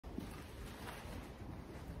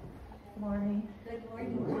Morning. Good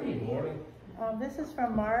morning. Good morning. This is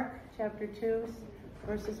from Mark chapter 2,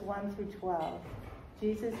 verses 1 through 12.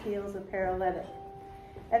 Jesus heals a paralytic.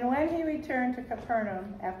 And when he returned to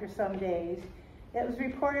Capernaum after some days, it was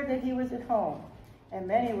reported that he was at home, and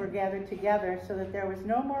many were gathered together so that there was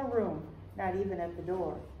no more room, not even at the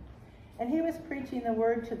door. And he was preaching the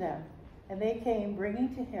word to them, and they came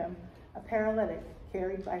bringing to him a paralytic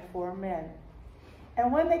carried by 4 men.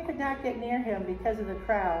 And when they could not get near him because of the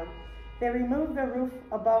crowd, they removed the roof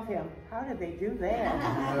above him. How did they do that?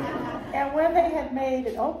 And when they had made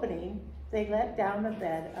an opening, they let down the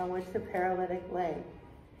bed on which the paralytic lay.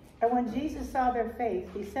 And when Jesus saw their faith,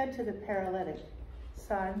 he said to the paralytic,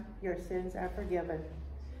 "Son, your sins are forgiven."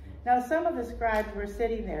 Now some of the scribes were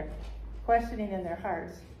sitting there, questioning in their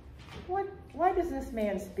hearts, Why does this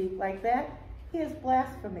man speak like that? He is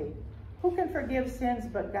blasphemy. Who can forgive sins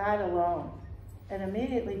but God alone? And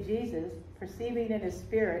immediately Jesus, perceiving in his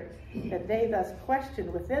spirit that they thus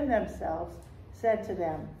questioned within themselves, said to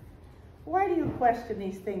them, "Why do you question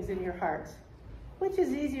these things in your hearts? Which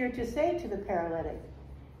is easier to say to the paralytic,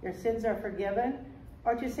 'Your sins are forgiven,'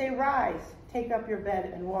 or to say, 'Rise, take up your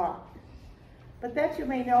bed and walk'? But that you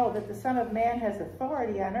may know that the Son of Man has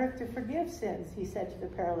authority on earth to forgive sins," he said to the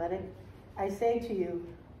paralytic, "I say to you,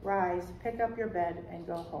 rise, pick up your bed, and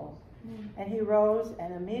go home." And he rose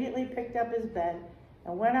and immediately picked up his bed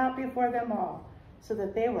and went out before them all, so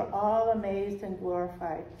that they were all amazed and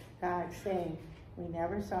glorified God, saying, "We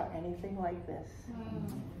never saw anything like this."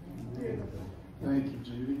 Thank you,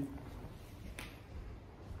 Judy.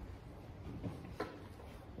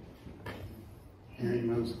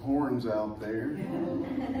 Hearing those horns out there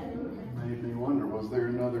made me wonder, was there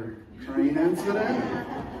another train incident?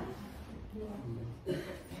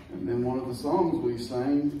 And then one of the songs we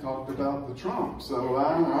sang talked about the trunk, so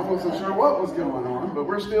I wasn't sure what was going on, but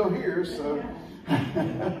we're still here, so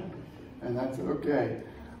and that's okay.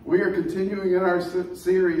 We are continuing in our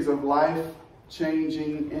series of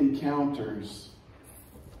life-changing encounters.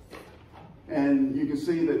 And you can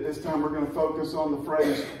see that this time we're going to focus on the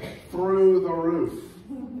phrase, through the roof.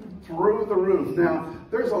 Through the roof. Now,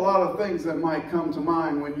 there's a lot of things that might come to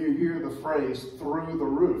mind when you hear the phrase, through the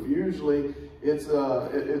roof. Usually,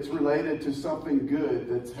 it's related to something good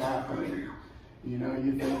that's happening. You know,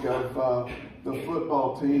 you think of the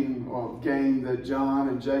football team or game that John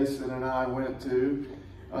and Jason and I went to,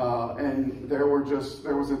 and there was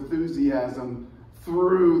enthusiasm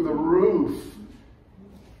through the roof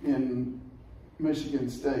in Michigan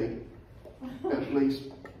State, at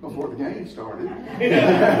least before the game started.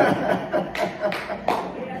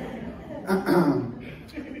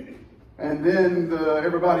 And then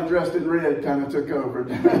everybody dressed in red kind of took over.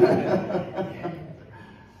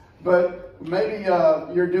 But maybe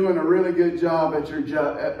you're doing a really good job at your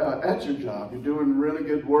job. You're doing really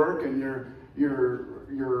good work, and your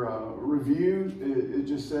review it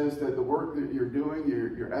just says that the work that you're doing,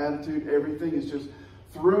 your attitude, everything is just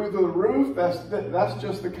through the roof. That's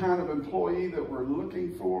just the kind of employee that we're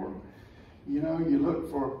looking for. You know, you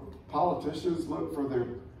look for politicians, look for their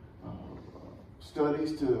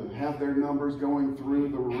studies to have their numbers going through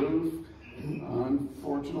the roof.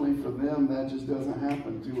 Unfortunately for them, that just doesn't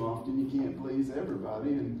happen too often. You can't please everybody,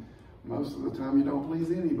 and most of the time you don't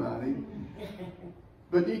please anybody.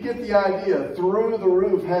 But you get the idea. Through the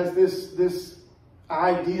roof has this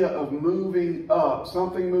idea of moving up,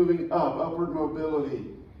 something moving up, upward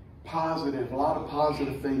mobility, positive, a lot of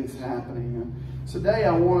positive things happening. And today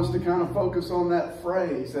I want us to kind of focus on that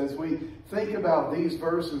phrase as we think about these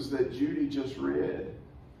verses that Judy just read.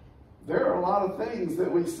 There are a lot of things that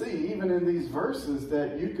we see, even in these verses,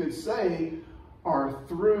 that you could say are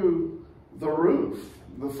through the roof.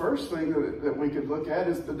 The first thing that we could look at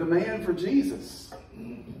is the demand for Jesus.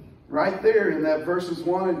 Right there in that verses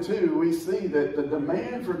 1 and 2, we see that the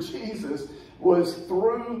demand for Jesus was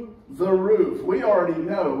through the roof. We already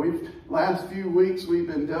know. Last few weeks we've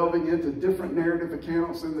been delving into different narrative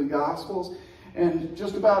accounts in the Gospels, and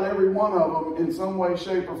just about every one of them in some way,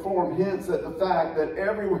 shape, or form hints at the fact that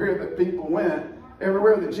everywhere that people went,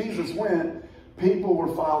 everywhere that Jesus went, people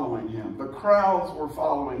were following him. The crowds were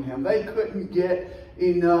following him. They couldn't get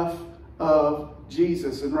enough of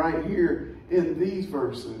Jesus. And right here in these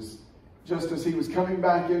verses, just as he was coming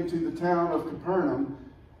back into the town of Capernaum,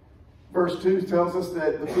 verse 2 tells us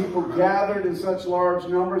that the people gathered in such large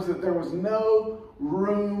numbers that there was no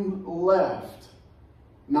room left,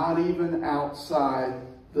 not even outside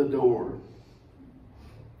the door.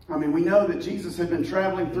 I mean, we know that Jesus had been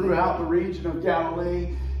traveling throughout the region of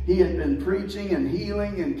Galilee. He had been preaching and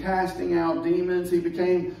healing and casting out demons. He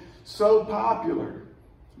became so popular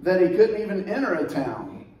that he couldn't even enter a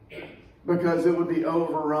town. because it would be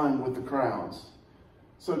overrun with the crowds.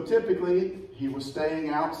 So typically, he was staying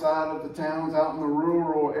outside of the towns, out in the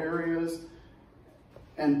rural areas,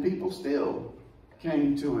 and people still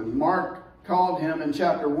came to him. Mark called him in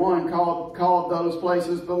chapter 1, called those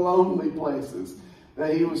places the lonely places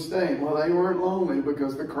that he was staying. Well, they weren't lonely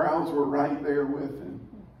because the crowds were right there with him.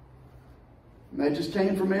 And they just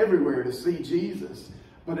came from everywhere to see Jesus.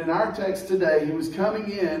 But in our text today, he was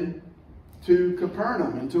coming in to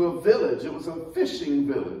Capernaum, into a village. It was a fishing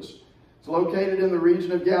village. It's located in the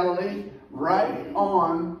region of Galilee, right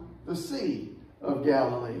on the Sea of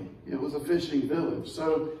Galilee. It was a fishing village.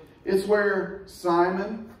 So it's where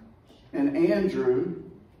Simon and Andrew,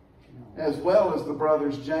 as well as the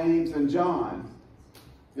brothers James and John,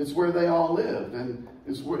 it's where they all lived. And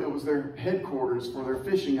it was their headquarters for their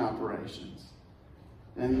fishing operations.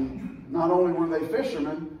 And not only were they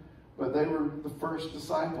fishermen, but they were the first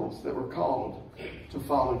disciples that were called to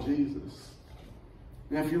follow Jesus.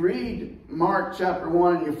 And if you read Mark chapter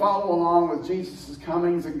 1 and you follow along with Jesus'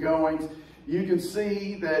 comings and goings, you can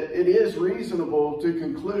see that it is reasonable to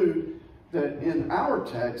conclude that in our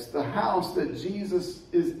text, the house that Jesus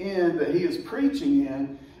is in, that he is preaching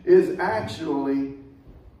in, is actually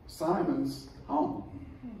Simon's home.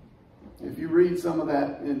 If you read some of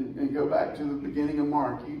that and go back to the beginning of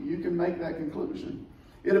Mark, you can make that conclusion.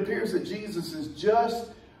 It appears that Jesus is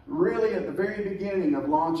just really at the very beginning of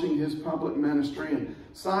launching his public ministry, and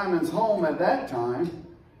Simon's home at that time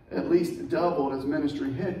at least doubled as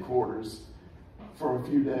ministry headquarters for a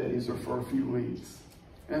few days or for a few weeks.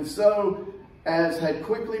 And so, as had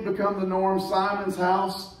quickly become the norm, Simon's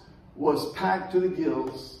house was packed to the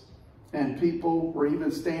gills, and people were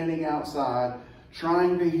even standing outside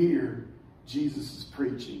trying to hear Jesus'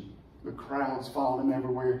 preaching. The crowds followed him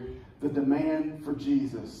everywhere. The demand for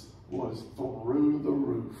Jesus was through the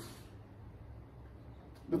roof.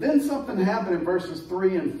 But then something happened in verses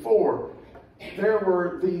 3 and 4. There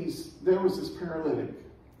was this paralytic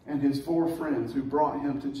and his 4 friends who brought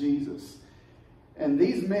him to Jesus. And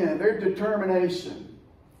these men, their determination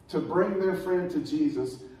to bring their friend to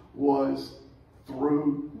Jesus was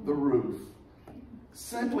through the roof.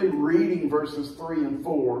 Simply reading verses 3 and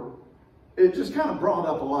 4, it just kind of brought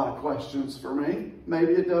up a lot of questions for me.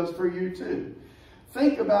 Maybe it does for you too.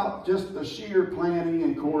 Think about just the sheer planning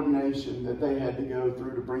and coordination that they had to go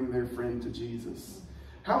through to bring their friend to Jesus.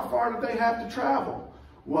 How far did they have to travel?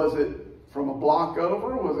 Was it from a block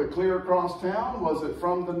over? Was it clear across town? Was it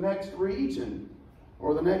from the next region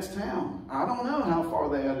or the next town? I don't know how far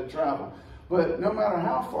they had to travel. But no matter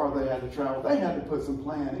how far they had to travel, they had to put some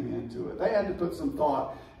planning into it. They had to put some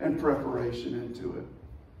thought and preparation into it.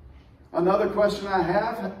 Another question I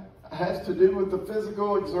have has to do with the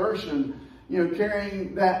physical exertion,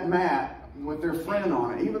 carrying that mat with their friend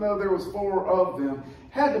on it. Even though there was 4 of them,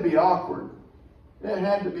 had to be awkward. It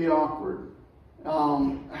had to be awkward.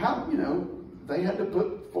 They had to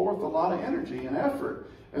put forth a lot of energy and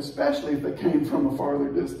effort, especially if they came from a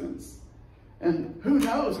farther distance. And who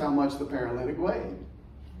knows how much the paralytic weighed?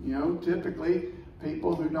 Typically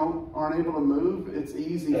people who aren't able to move, it's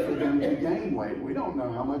easy for them to gain weight. We don't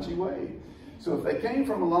know how much he weighed. So if they came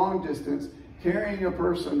from a long distance, carrying a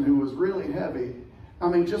person who was really heavy,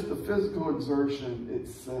 just the physical exertion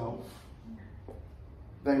itself,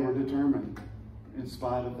 they were determined in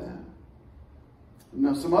spite of that.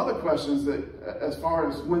 Now, some other questions that, as far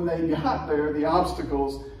as when they got there, the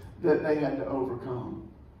obstacles that they had to overcome.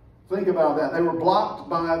 Think about that. They were blocked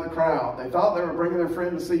by the crowd. They thought they were bringing their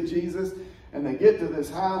friend to see Jesus, and they get to this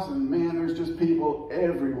house, and man, there's just people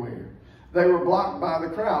everywhere. They were blocked by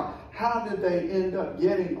the crowd. How did they end up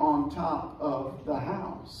getting on top of the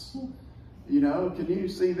house? Can you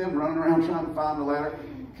see them running around trying to find a ladder?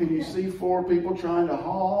 Can you see 4 people trying to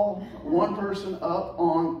haul one person up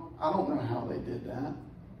on, I don't know how they did that.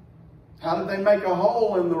 How did they make a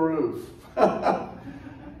hole in the roof?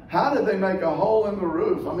 How did they make a hole in the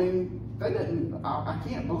roof? They didn't, I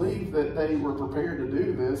can't believe that they were prepared to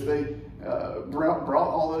do this. They brought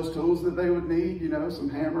all those tools that they would need, some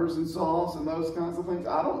hammers and saws and those kinds of things.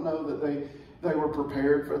 I don't know that they were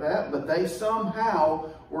prepared for that, but they somehow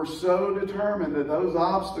were so determined that those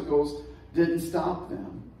obstacles didn't stop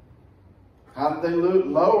them. How did they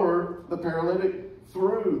lower the paralytic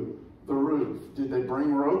through the roof? Did they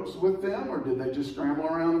bring ropes with them, or did they just scramble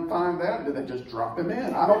around and find that? Did they just drop him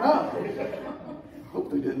in? I don't know.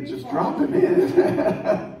 Hope they didn't just drop him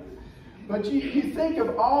in. But you think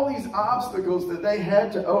of all these obstacles that they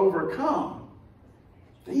had to overcome.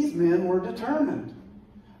 These men were determined.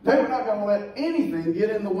 They were not going to let anything get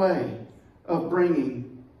in the way of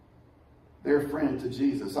bringing their friend to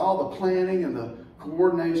Jesus. All the planning and the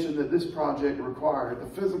coordination that this project required,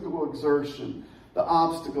 the physical exertion, the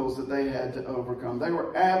obstacles that they had to overcome. They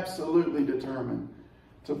were absolutely determined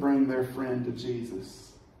to bring their friend to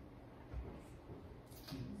Jesus.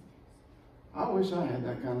 I wish I had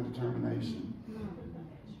that kind of determination.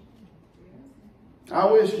 I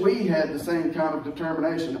wish we had the same kind of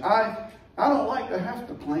determination. I don't like to have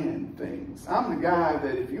to plan things. I'm the guy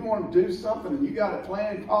that if you want to do something and you got a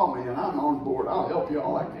plan, call me and I'm on board. I'll help you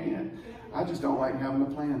all I can. I just don't like having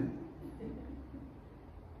to plan it.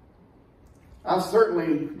 I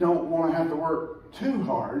certainly don't want to have to work too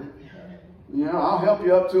hard. You know, I'll help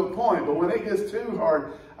you up to a point, but when it gets too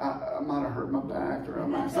hard, I might have hurt my back or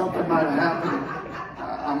something might have happened.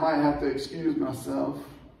 I might have to excuse myself.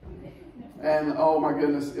 And oh my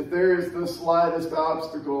goodness, if there is the slightest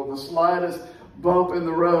obstacle, the slightest bump in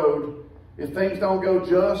the road, if things don't go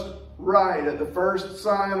just right at the first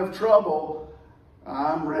sign of trouble,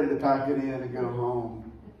 I'm ready to pack it in and go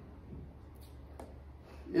home.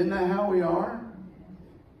 Isn't that how we are?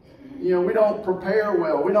 You know, we don't prepare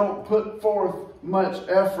well. We don't put forth much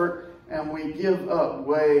effort, and we give up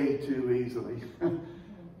way too easily.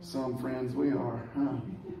 Some friends we are, huh?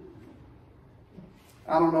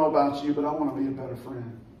 I don't know about you, but I want to be a better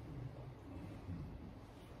friend.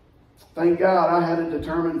 Thank God I had a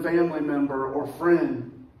determined family member or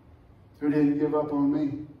friend who didn't give up on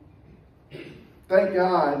me. Thank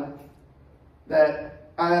God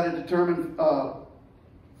that I had a determined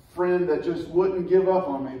friend that just wouldn't give up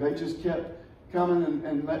on me. They just kept coming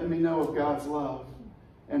and letting me know of God's love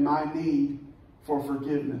and my need for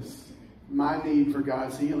forgiveness, my need for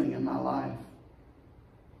God's healing in my life.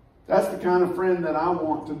 That's the kind of friend that I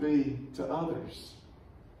want to be to others.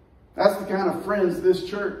 That's the kind of friends this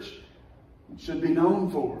church should be known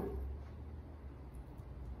for.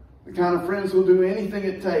 The kind of friends who'll do anything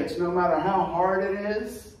it takes, no matter how hard it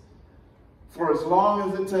is, for as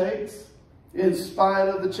long as it takes, in spite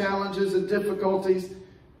of the challenges and difficulties,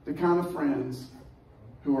 the kind of friends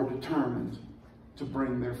who are determined to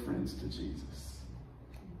bring their friends to Jesus.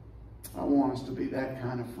 I want us to be that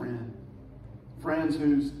kind of friend. Friends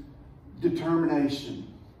whose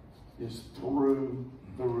determination is through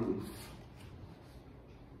the roof.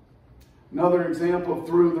 Another example of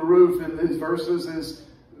through the roof in these verses is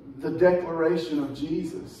the declaration of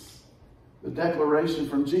Jesus. The declaration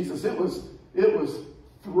from Jesus. It was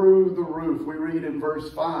through the roof. We read in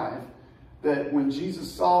verse 5 that when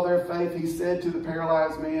Jesus saw their faith, he said to the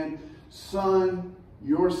paralyzed man, "Son,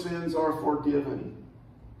 your sins are forgiven."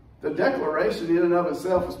 The declaration in and of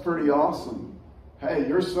itself is pretty awesome. Hey,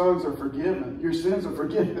 your sins are forgiven. Your sins are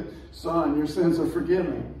forgiven. Son, your sins are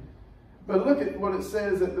forgiven. But look at what it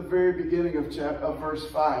says at the very beginning of verse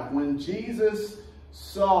 5. When Jesus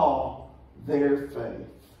saw their faith.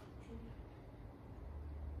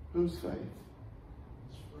 Whose faith?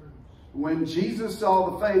 When Jesus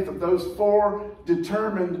saw the faith of those four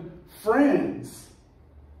determined friends,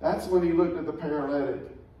 that's when he looked at the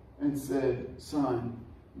paralytic and said, "Son,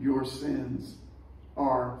 your sins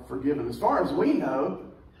are forgiven." As far as we know,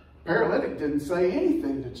 paralytic didn't say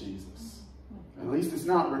anything to Jesus. At least it's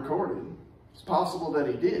not recorded. It's possible that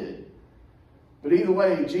he did. But either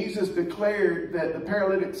way, Jesus declared that the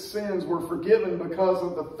paralytic's sins were forgiven because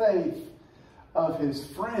of the faith of his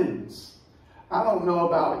friends. I don't know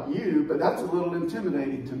about you, but that's a little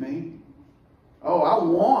intimidating to me. Oh, I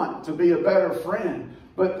want to be a better friend,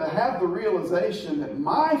 but to have the realization that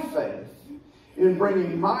my faith in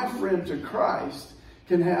bringing my friend to Christ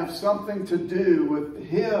can have something to do with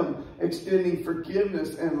him extending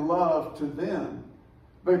forgiveness and love to them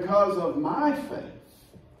because of my faith.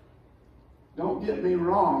 Don't get me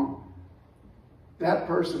wrong. That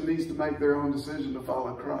person needs to make their own decision to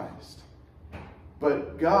follow Christ.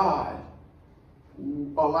 But God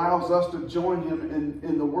allows us to join him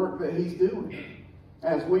in the work that he's doing.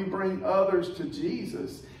 As we bring others to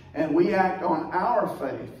Jesus and we act on our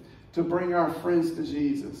faith to bring our friends to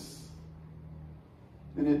Jesus.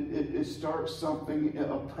 And it starts something,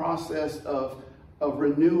 a process of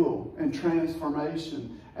renewal and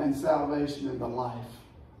transformation and salvation in the life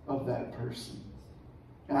of that person.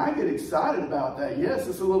 And I get excited about that. Yes,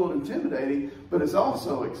 it's a little intimidating, but it's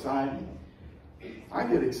also exciting. I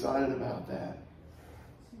get excited about that.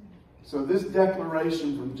 So this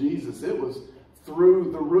declaration from Jesus, it was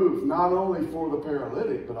through the roof, not only for the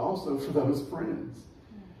paralytic, but also for those friends.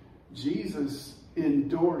 Jesus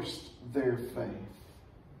endorsed their faith.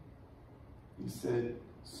 He said,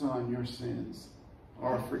 "Son, your sins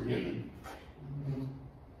are forgiven."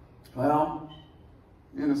 Well,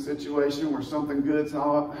 in a situation where something good's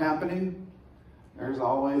happening, there's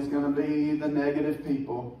always going to be the negative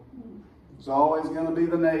people. There's always going to be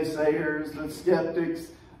the naysayers, the skeptics,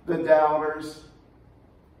 the doubters.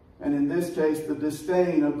 And in this case, the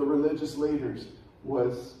disdain of the religious leaders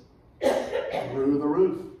was through the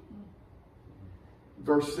roof.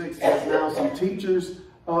 Verse 6 says, now some teachers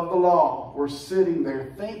of the law were sitting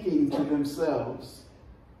there thinking to themselves,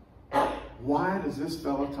 why does this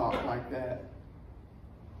fellow talk like that?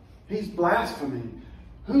 He's blaspheming.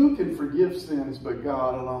 Who can forgive sins but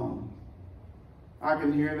God alone? I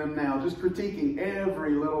can hear them now just critiquing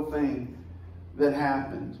every little thing that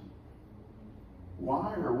happened.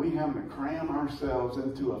 Why are we having to cram ourselves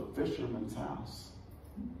into a fisherman's house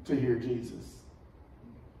to hear Jesus?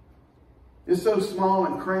 It's so small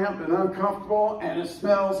and cramped and uncomfortable, and it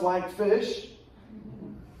smells like fish.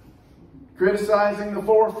 Criticizing the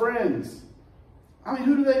four friends. I mean,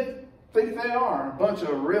 who do they think they are? A bunch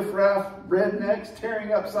of riffraff rednecks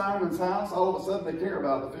tearing up Simon's house. All of a sudden they care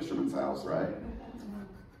about the fisherman's house, right?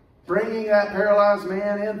 Bringing that paralyzed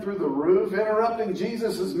man in through the roof, interrupting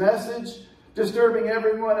Jesus' message, disturbing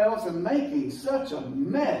everyone else, and making such a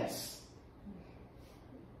mess.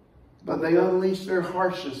 But they unleashed their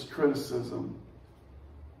harshest criticism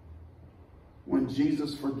when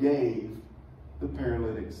Jesus forgave the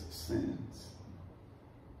paralytic's sins.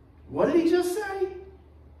 What did he just say?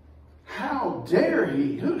 How dare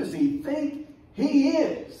he? Who does he think he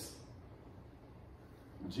is?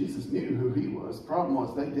 Jesus knew who he was. The problem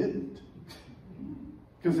was they didn't.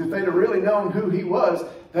 Because if they'd have really known who he was,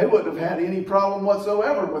 they wouldn't have had any problem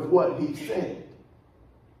whatsoever with what he said.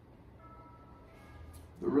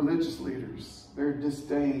 The religious leaders, their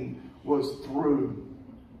disdain was through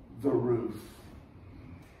the roof.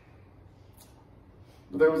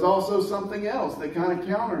 But there was also something else that kind of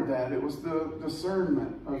countered that. It was the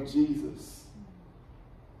discernment of Jesus.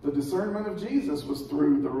 The discernment of Jesus was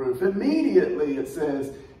through the roof. Immediately, it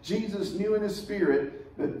says, Jesus knew in his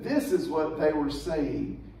spirit that this is what they were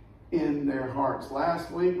saying in their hearts.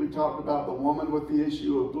 Last week, we talked about the woman with the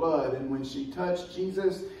issue of blood. And when she touched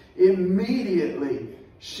Jesus, immediately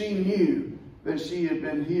she knew that she had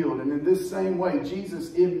been healed. And in this same way,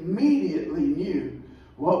 Jesus immediately knew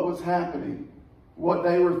what was happening, what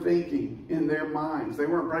they were thinking in their minds. They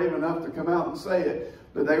weren't brave enough to come out and say it,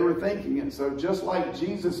 but they were thinking it. So just like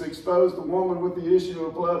Jesus exposed the woman with the issue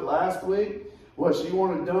of blood last week, what she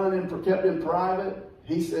wanted done and kept in private,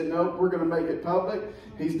 he said, nope, we're going to make it public.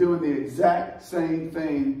 He's doing the exact same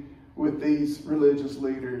thing with these religious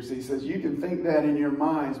leaders. He says, you can think that in your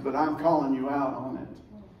minds, but I'm calling you out on it.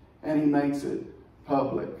 And he makes it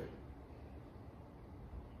public.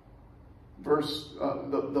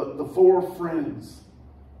 The four friends,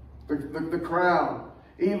 the crowd,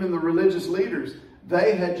 even the religious leaders,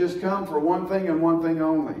 they had just come for one thing and one thing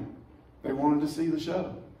only. They wanted to see the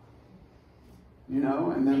show. You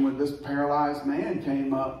know, and then when this paralyzed man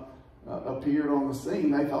came up, appeared on the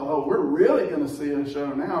scene, they thought, oh, we're really going to see a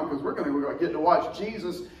show now because we're going to get to watch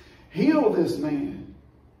Jesus heal this man.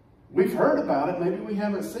 We've heard about it. Maybe we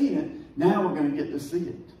haven't seen it. Now we're going to get to see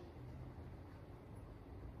it.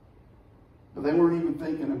 But they weren't even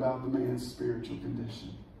thinking about the man's spiritual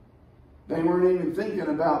condition. They weren't even thinking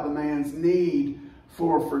about the man's need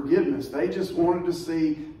for forgiveness. They just wanted to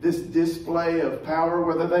see this display of power,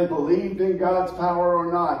 whether they believed in God's power or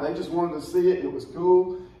not. They just wanted to see it. It was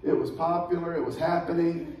cool. It was popular. It was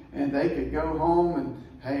happening. And they could go home and,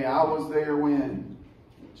 hey, I was there when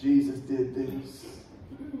Jesus did this.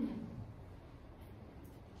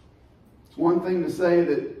 It's one thing to say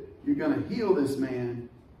that you're going to heal this man,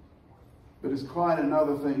 but it's quite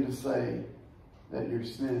another thing to say that your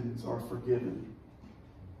sins are forgiven.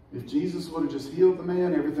 If Jesus would have just healed the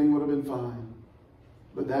man, everything would have been fine.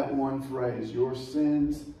 But that one phrase, your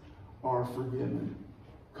sins are forgiven,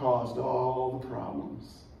 caused all the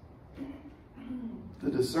problems. The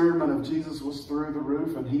discernment of Jesus was through the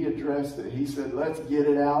roof, and he addressed it. He said, let's get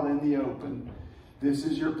it out in the open. This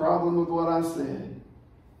is your problem with what I said.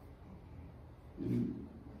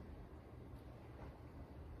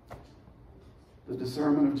 The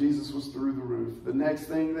discernment of Jesus was through the roof. The next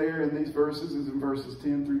thing there in these verses is in verses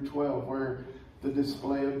 10 through 12, where the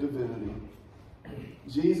display of divinity.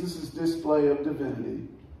 Jesus' display of divinity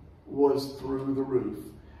was through the roof.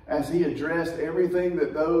 As he addressed everything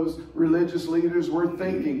that those religious leaders were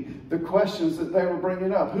thinking, the questions that they were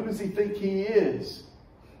bringing up. Who does he think he is?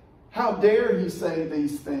 How dare he say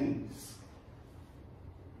these things?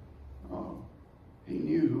 Oh, he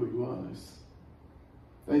knew who he was.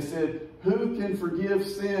 They said, who can forgive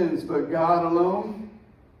sins but God alone?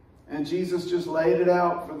 And Jesus just laid it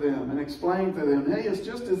out for them and explained to them, hey, it's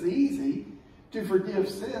just as easy to forgive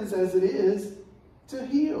sins as it is to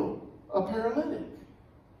heal a paralytic.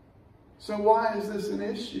 So why is this an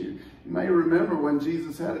issue? You may remember when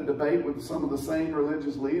Jesus had a debate with some of the same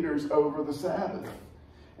religious leaders over the Sabbath.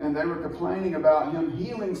 And they were complaining about him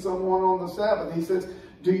healing someone on the Sabbath. He says,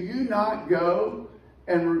 do you not go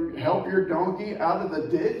and help your donkey out of the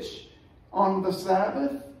ditch on the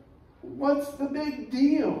Sabbath? What's the big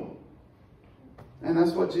deal? And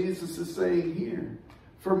that's what Jesus is saying here.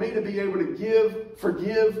 For me to be able to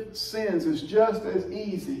forgive sins is just as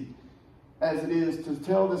easy as it is to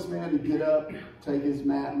tell this man to get up, take his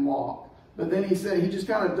mat, and walk. But then he just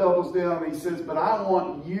kind of doubles down and he says, but I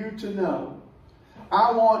want you to know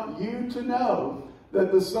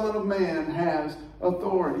that the Son of Man has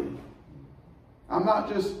authority. I'm not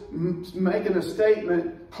just making a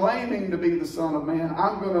statement claiming to be the Son of Man.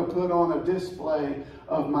 I'm going to put on a display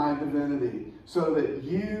of my divinity so that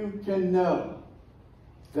you can know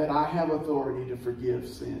that I have authority to forgive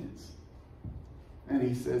sins. And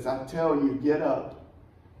he says, I tell you, get up,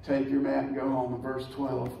 take your mat and go home. In verse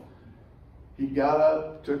 12, he got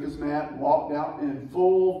up, took his mat, walked out in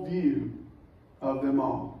full view of them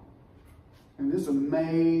all. And this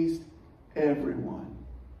amazed everyone,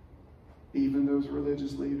 even those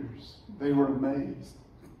religious leaders. They were amazed.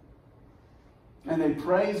 And they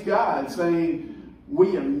praised God, saying,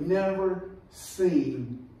 we have never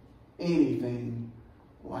seen anything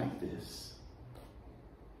like this.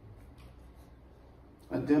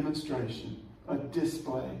 A demonstration, a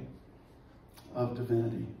display of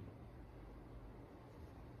divinity.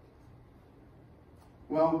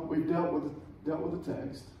 Well, we've dealt with the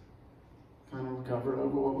text, kind of covered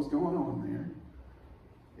over what was going on there.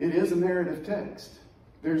 It is a narrative text.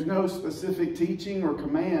 There's no specific teaching or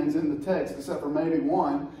commands in the text, except for maybe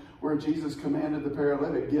one where Jesus commanded the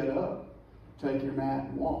paralytic, get up, take your mat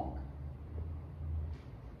and walk.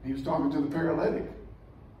 He was talking to the paralytic.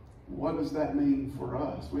 What does that mean for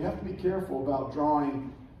us? We have to be careful about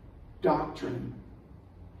drawing doctrine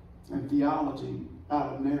and theology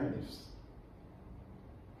out of narratives.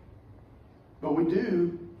 But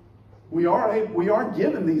we are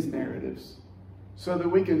given these narratives so that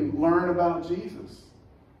we can learn about Jesus,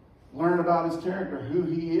 learn about his character, who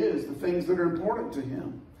he is, the things that are important to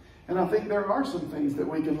him. And I think there are some things that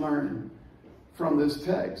we can learn from this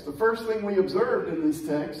text. The first thing we observed in these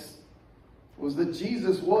texts was that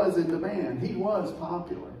Jesus was in demand. He was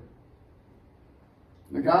popular.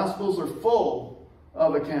 The Gospels are full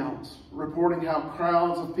of accounts reporting how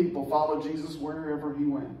crowds of people followed Jesus wherever he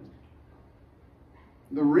went.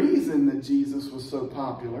 The reason that Jesus was so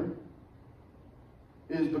popular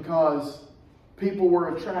is because people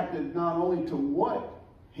were attracted not only to what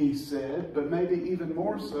he said, but maybe even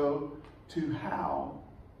more so to how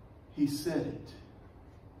he said it.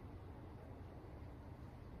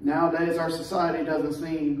 Nowadays, our society doesn't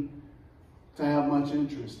seem to have much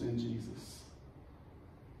interest in Jesus.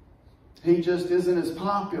 He just isn't as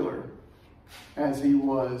popular as he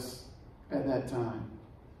was at that time.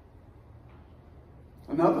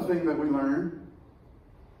 Another thing that we learned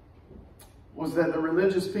was that the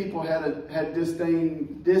religious people had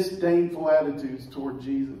disdainful attitudes toward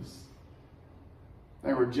Jesus.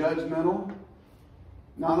 They were judgmental,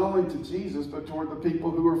 not only to Jesus, but toward the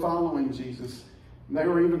people who were following Jesus. They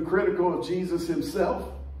were even critical of Jesus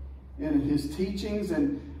himself in his teachings,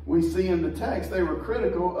 and we see in the text they were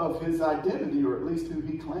critical of his identity, or at least who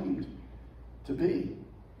he claimed to be,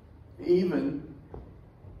 even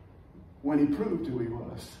when he proved who he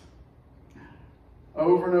was.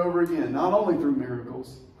 Over and over again, not only through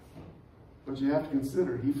miracles, but you have to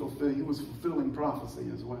consider he was fulfilling prophecy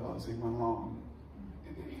as well as he went along.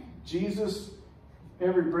 Jesus,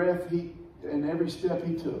 every breath and every step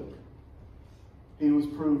he took, he was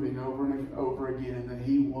proving over and over again that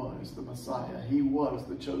he was the Messiah. He was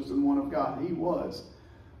the chosen one of God. He was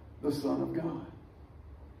the Son of God.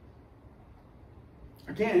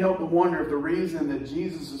 I can't help but wonder if the reason that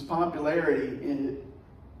Jesus' popularity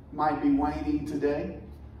might be waning today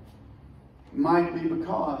might be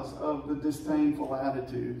because of the disdainful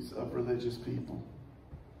attitudes of religious people.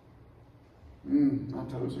 My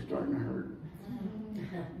toes are starting to hurt.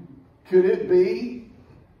 Could it be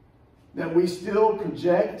that we still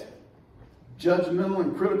project judgmental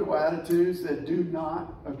and critical attitudes that do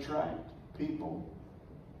not attract people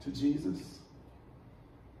to Jesus?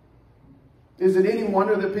 Is it any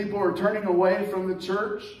wonder that people are turning away from the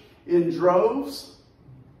church in droves?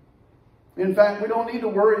 In fact, we don't need to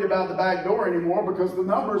worry about the back door anymore because the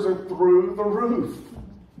numbers are through the roof.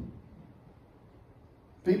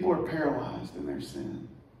 People are paralyzed in their sin.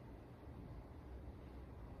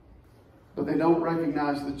 But they don't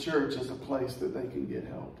recognize the church as a place that they can get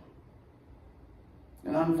help.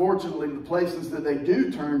 And unfortunately, the places that they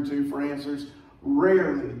do turn to for answers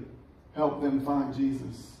rarely help them find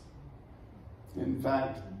Jesus. In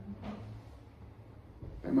fact,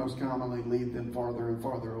 they most commonly lead them farther and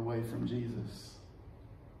farther away from Jesus.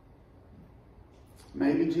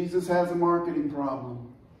 Maybe Jesus has a marketing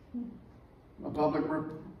problem. A public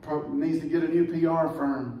needs to get a new PR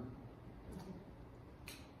firm.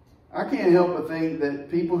 I can't help but think that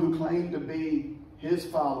people who claim to be his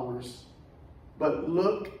followers but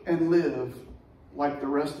look and live like the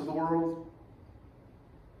rest of the world,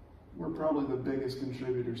 we're probably the biggest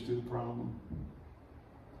contributors to the problem.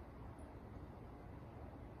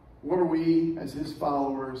 What are we, as his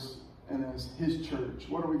followers and as his church,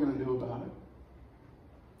 what are we going to do about it?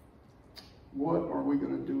 What are we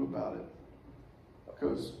going to do about it?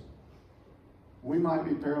 Because we might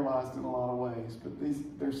be paralyzed in a lot of ways, but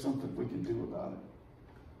there's something we can do about it.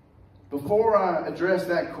 Before I address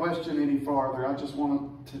that question any farther, I just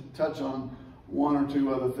want to touch on one or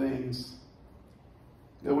two other things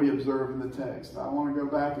that we observe in the text. I want to go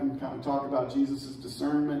back and kind of talk about Jesus'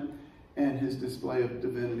 discernment and his display of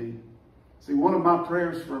divinity. See, one of my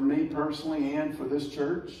prayers for me personally and for this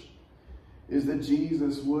church is that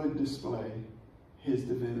Jesus would display his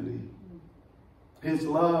divinity. His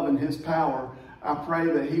love and his power. I pray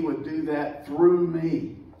that he would do that through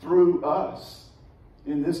me, through us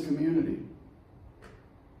in this community.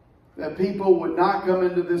 That people would not come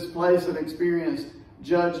into this place and experience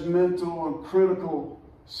judgmental and critical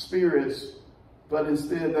spirits, but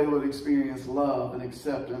instead they would experience love and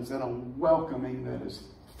acceptance and a welcoming that is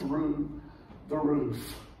through the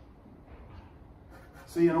roof.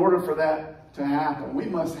 See, in order for that to happen, we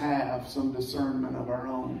must have some discernment of our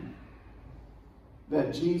own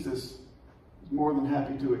that Jesus is more than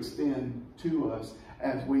happy to extend to us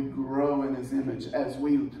as we grow in his image, as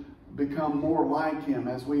we become more like him,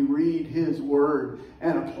 as we read his word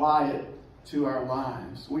and apply it to our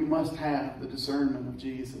lives. We must have the discernment of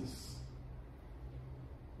Jesus.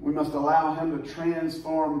 We must allow him to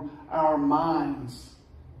transform our minds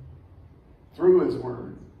through his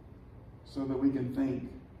word so that we can think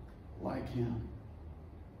like him.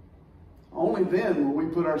 Only then will we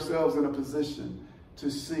put ourselves in a position to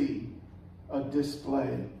see a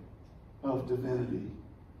display of divinity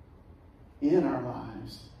in our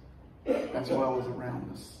lives as well as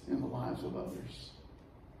around us in the lives of others.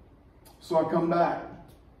 So I come back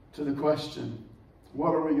to the question, what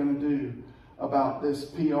are we going to do about this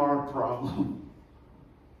PR problem?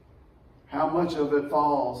 How much of it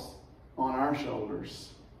falls on our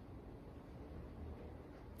shoulders?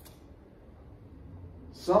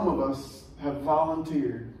 Some of us have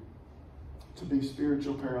volunteered to be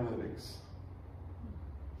spiritual paralytics.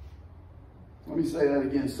 Let me say that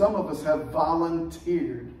again. Some of us have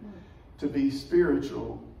volunteered to be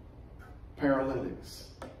spiritual paralytics.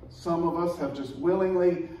 Some of us have just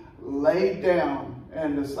willingly laid down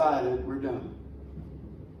and decided we're done.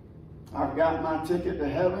 I've got my ticket to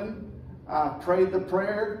heaven. I've prayed the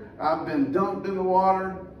prayer. I've been dunked in the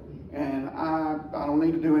water. And I don't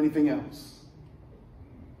need to do anything else.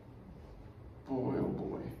 Boy, oh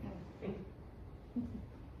boy.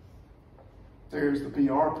 There's the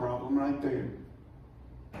PR problem right there.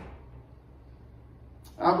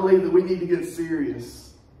 I believe that we need to get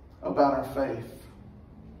serious about our faith.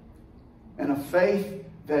 And a faith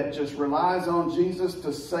that just relies on Jesus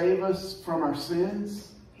to save us from our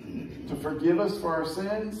sins, to forgive us for our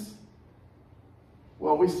sins.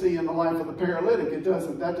 Well, we see in the life of the paralytic, that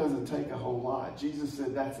doesn't take a whole lot. Jesus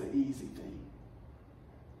said that's an easy thing.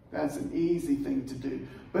 That's an easy thing to do.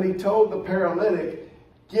 But he told the paralytic,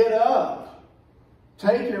 get up,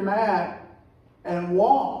 take your mat, and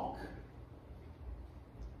walk.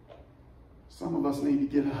 Some of us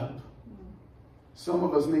need to get up. Some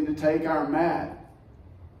of us need to take our mat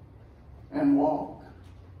and walk.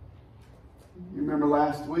 You remember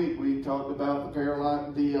last week we talked about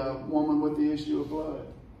the woman with the issue of blood.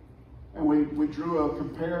 And we drew a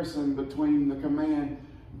comparison between the command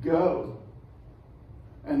go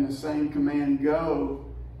and the same command go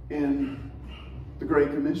in the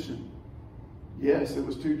Great Commission. Yes, it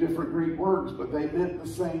was two different Greek words, but they meant the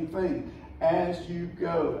same thing. As you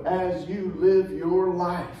go, as you live your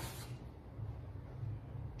life,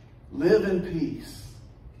 live in peace.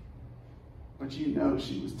 But you know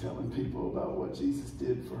she was telling people about what Jesus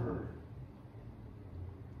did for her.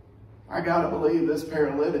 I got to believe this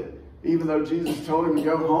paralytic, even though Jesus told him to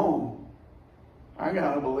go home, I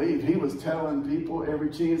got to believe he was telling people every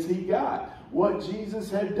chance he got what Jesus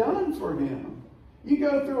had done for him. You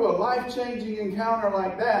go through a life-changing encounter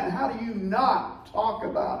like that, and how do you not talk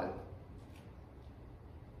about it?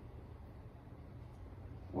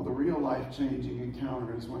 Well, the real life-changing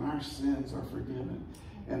encounter is when our sins are forgiven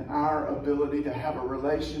and our ability to have a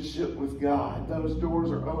relationship with God, those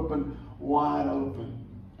doors are open wide open.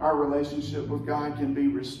 Our relationship with God can be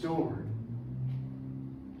restored.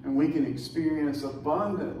 And we can experience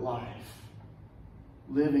abundant life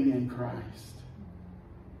living in Christ.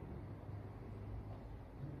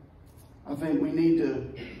 I think we need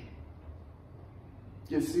to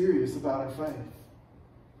get serious about our faith.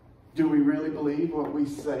 Do we really believe what we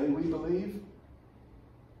say we believe?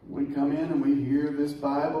 We come in and we hear this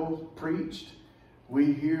Bible preached.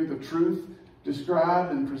 We hear the truth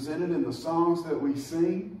described and presented in the songs that we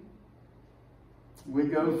sing. We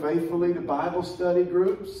go faithfully to Bible study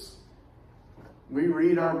groups. We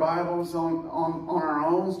read our Bibles on our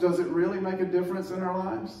own. Does it really make a difference in our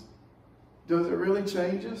lives? Does it really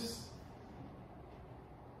change us?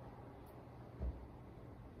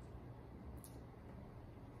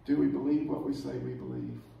 Do we believe what we say we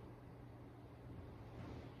believe?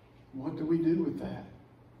 What do we do with that?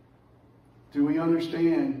 Do we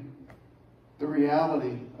understand the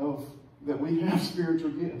reality of that we have spiritual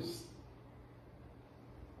gifts?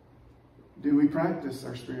 Do we practice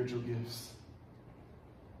our spiritual gifts?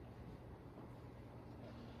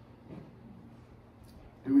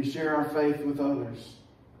 Do we share our faith with others?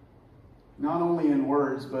 Not only in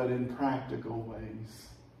words, but in practical ways.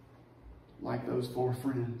 Like those 4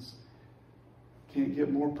 friends. Can't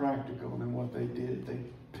get more practical than what they did. They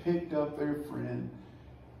picked up their friend,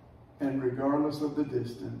 and regardless of the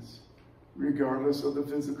distance, regardless of the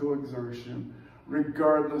physical exertion,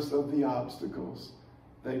 regardless of the obstacles,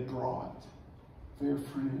 they brought their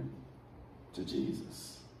friend to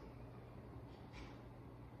Jesus.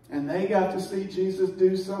 And they got to see Jesus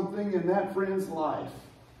do something in that friend's life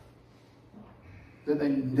that they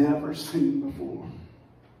never seen before.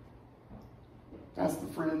 That's the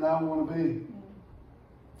friend I want to be.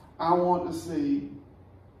 I want to see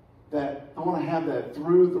that. I want to have that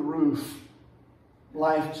through the roof,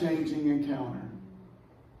 life-changing encounter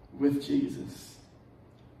with Jesus.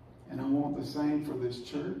 And I want the same for this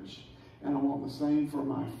church. And I want the same for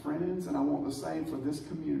my friends. And I want the same for this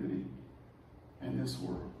community and this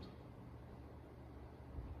world.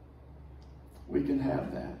 We can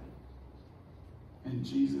have that. And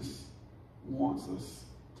Jesus wants us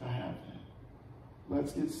to have that.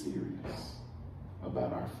 Let's get serious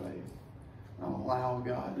about our faith and allow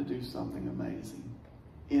God to do something amazing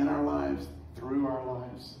in our lives, through our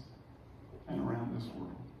lives, and around this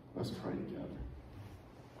world. Let's pray together.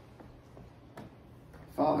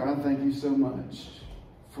 Father, I thank you so much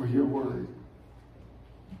for your word.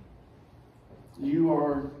 You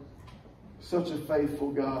are such a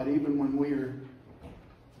faithful God, even when we are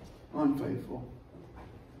unfaithful.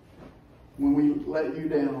 When we let you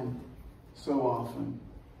down so often,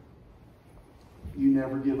 you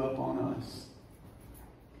never give up on us.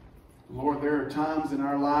 Lord, there are times in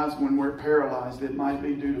our lives when we're paralyzed. It might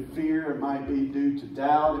be due to fear, it might be due to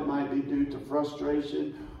doubt, it might be due to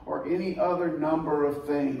frustration, or any other number of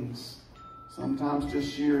things. Sometimes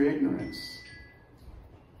just sheer ignorance.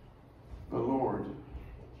 But Lord,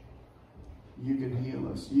 you can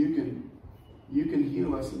heal us. You can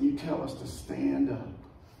heal us, and you tell us to stand up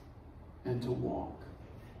and to walk.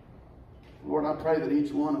 Lord, I pray that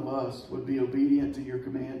each one of us would be obedient to your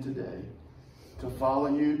command today, to follow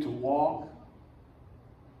you, to walk,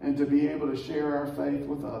 and to be able to share our faith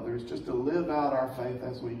with others, just to live out our faith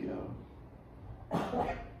as we go.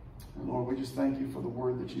 And Lord, we just thank you for the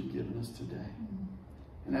word that you've given us today.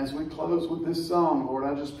 And as we close with this song, Lord,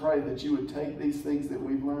 I just pray that you would take these things that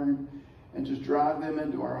we've learned and just drive them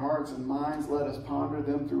into our hearts and minds. Let us ponder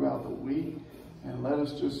them throughout the week, and let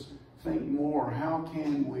us just think more. How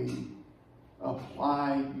can we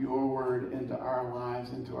apply your word into our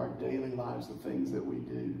lives, into our daily lives, the things that we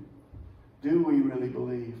do? Do we really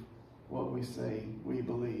believe what we say we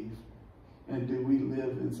believe? And do we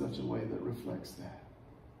live in such a way that reflects that?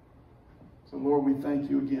 So Lord, we thank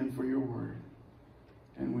you again for your word,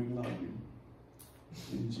 and we love you.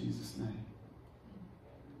 In Jesus' name.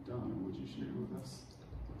 Donna, would you share with us?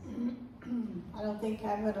 I don't think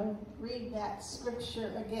I'm going to read that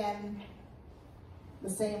scripture again the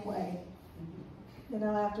same way. You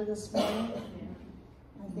know, after this morning,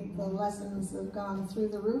 I think the lessons have gone through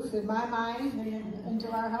the roof in my mind and into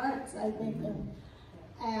our hearts, I think.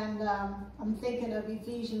 And I'm thinking of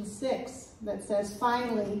Ephesians 6 that says,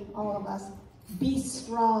 finally, all of us, be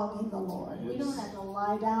strong in the Lord. Yes. We don't have to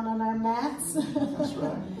lie down on our mats. That's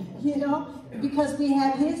right. You know, because we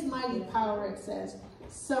have his mighty power, it says.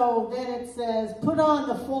 So then it says, put on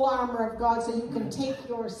the full armor of God so you can take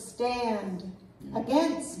your stand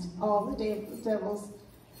against all the devil's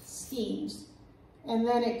schemes. And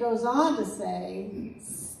then it goes on to say,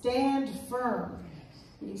 stand firm,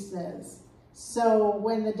 he says, So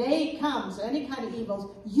when the day comes, any kind of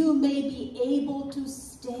evils, you may be able to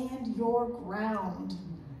stand your ground.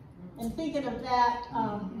 And thinking of that,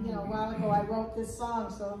 a while ago I wrote this song,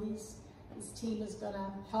 so this team is going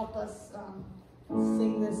to help us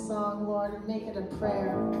sing this song, Lord, and make it a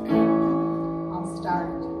prayer. I'll start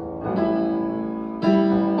it.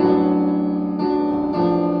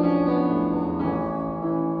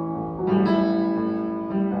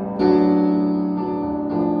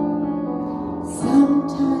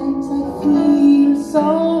 Sometimes I feel so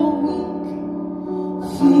weak,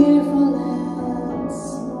 fearful and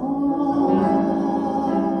small.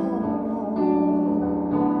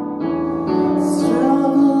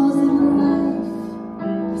 Struggles in life,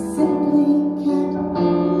 I simply can't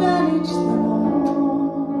manage them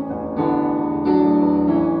all.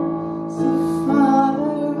 So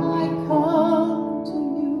Father, I come to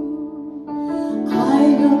you, I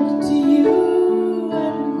look to you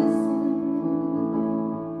and listen.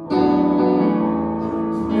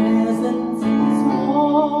 Presence is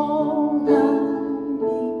all I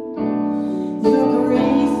need. Your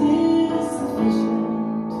grace is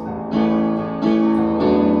sufficient.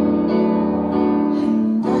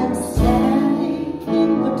 And I'm standing in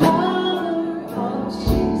the power of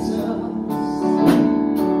Jesus.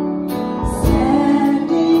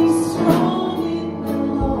 Standing strong in the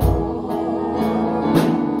Lord.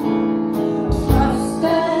 Trust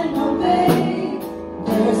and obey.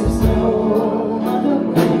 There's no other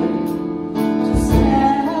way.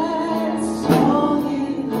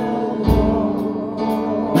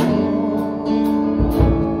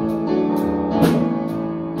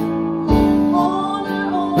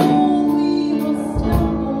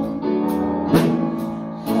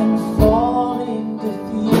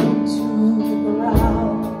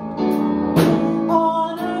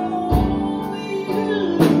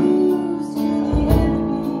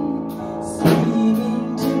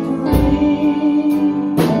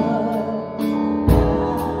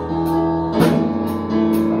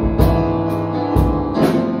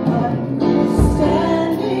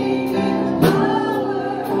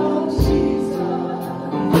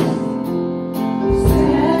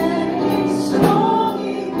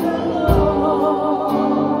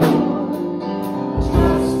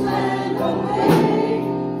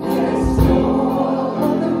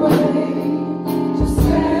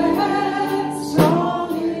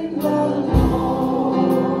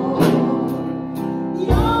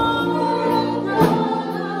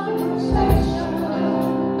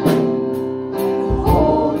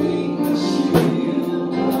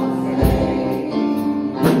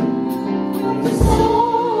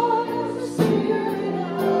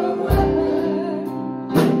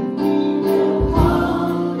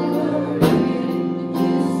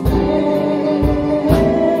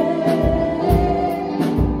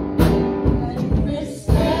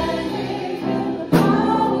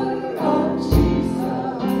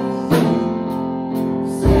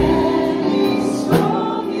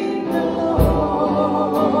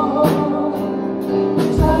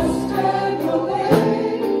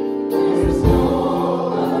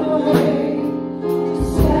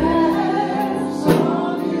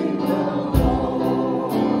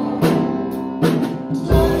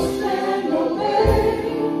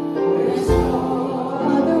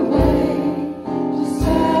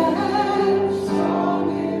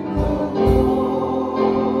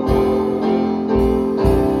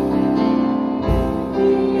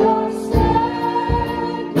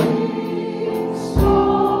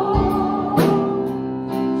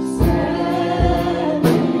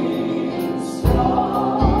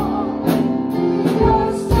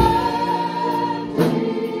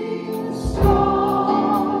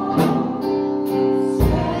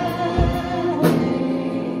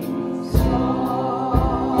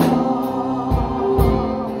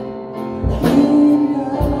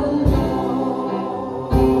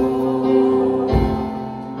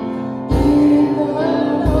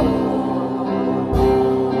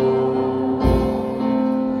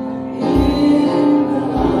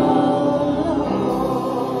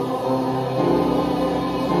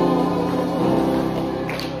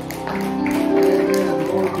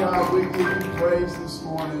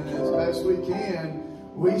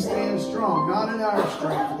 We stand strong, not in our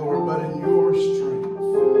strength, Lord, but in your strength.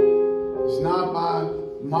 It's not by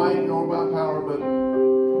might nor by power, but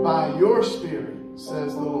by your Spirit,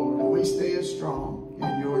 says the Lord. And we stand strong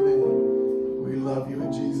in your name. We love you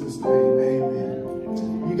in Jesus' name.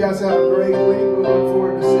 Amen. You guys have a great week. We look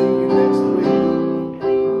forward to seeing you